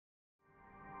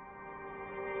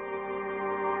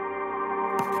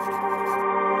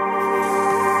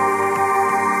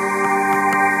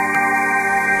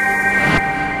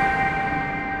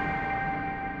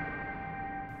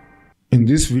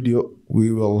video,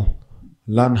 we will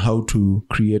learn how to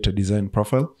create a design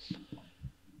profile.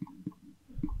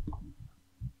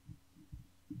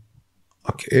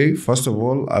 Okay, first of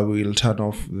all, I will turn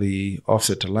off the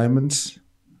offset alignments.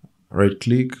 Right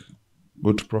click,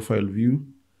 go to profile view,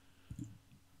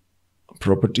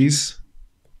 properties,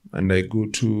 and I go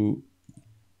to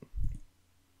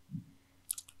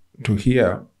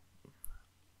here.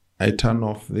 I turn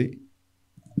off the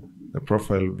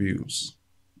profile views,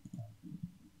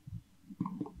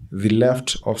 the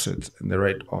left offsets and the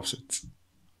right offsets.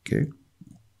 Okay.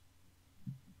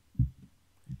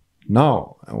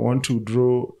 Now I want to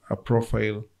draw a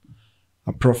profile,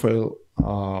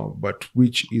 but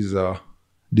which is a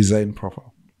design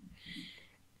profile.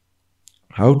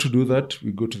 How to do that?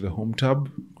 We go to the Home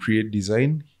tab, Create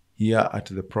Design. Here at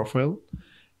the profile,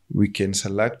 we can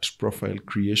select Profile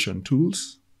Creation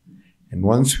Tools. And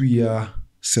once we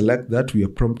select that, we are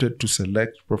prompted to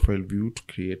select Profile View to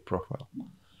create profile.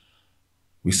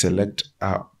 We select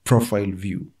a Profile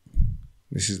View.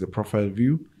 This is the Profile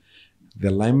View. The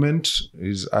alignment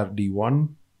is RD1.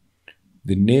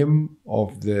 The name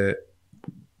of the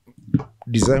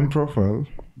design profile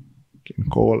can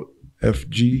call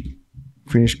FG,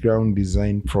 Finish Ground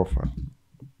Design Profile.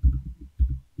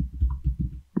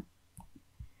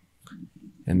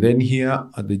 And then here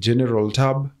at the General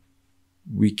tab,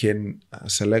 we can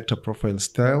select a profile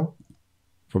style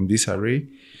from this array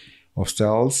of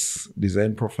styles.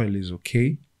 Design profile is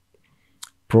okay.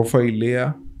 Profile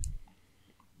layer,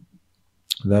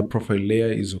 that profile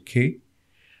layer is okay.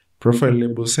 Profile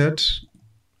label set,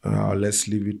 let's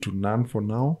leave it to none for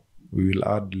now. We will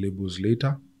add labels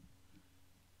later.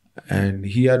 And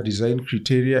here, design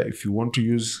criteria, if you want to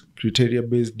use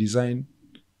criteria-based design,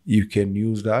 you can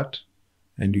use that.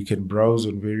 And you can browse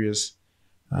on various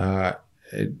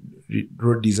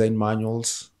road design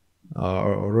manuals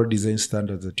or road design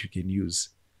standards that you can use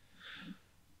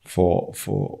for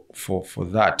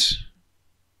that.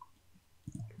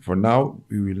 For now,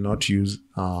 we will not use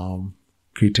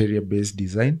criteria-based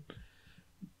design.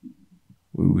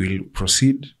 We will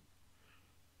proceed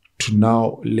to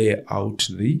now lay out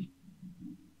the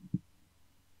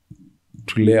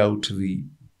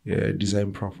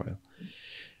design profile.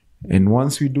 And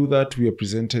once we do that, we are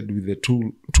presented with the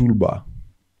toolbar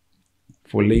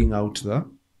for laying out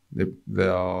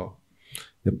the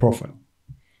profile.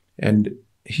 And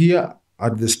here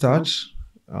at the start,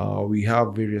 we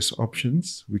have various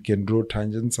options. We can draw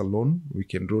tangents alone. We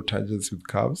can draw tangents with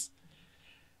curves.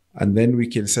 And then we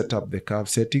can set up the curve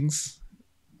settings.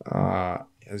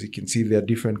 As you can see, there are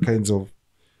different kinds of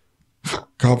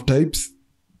curve types.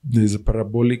 There's a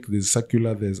parabolic, there's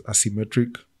circular, there's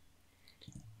asymmetric.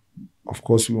 Of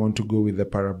course, we want to go with the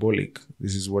parabolic.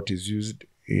 This is what is used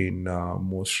in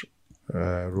most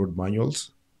road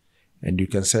manuals. And you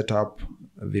can set up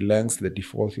the lengths, the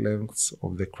default lengths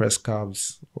of the crest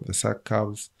curves, of the sac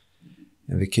curves,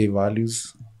 and the K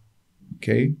values.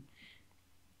 Okay.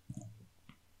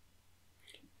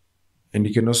 And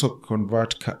you can also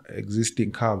convert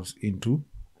existing curves into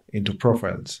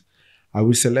profiles. I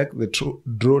will select the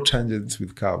draw tangents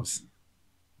with curves.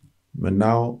 But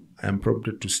now I am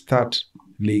prompted to start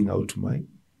laying out my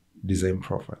design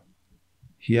profile.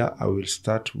 Here I will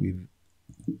start with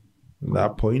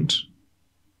that point.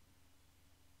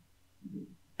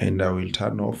 And I will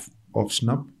turn off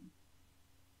snap.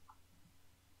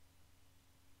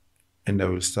 And I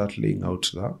will start laying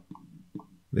out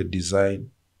the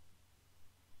design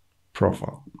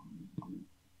profile.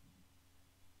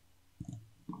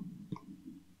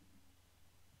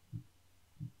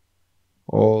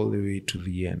 All the way to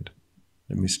the end.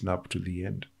 Let me snap to the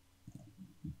end.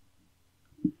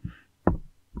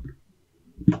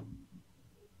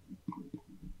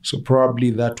 So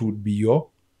probably that would be your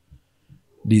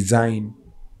design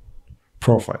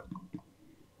profile.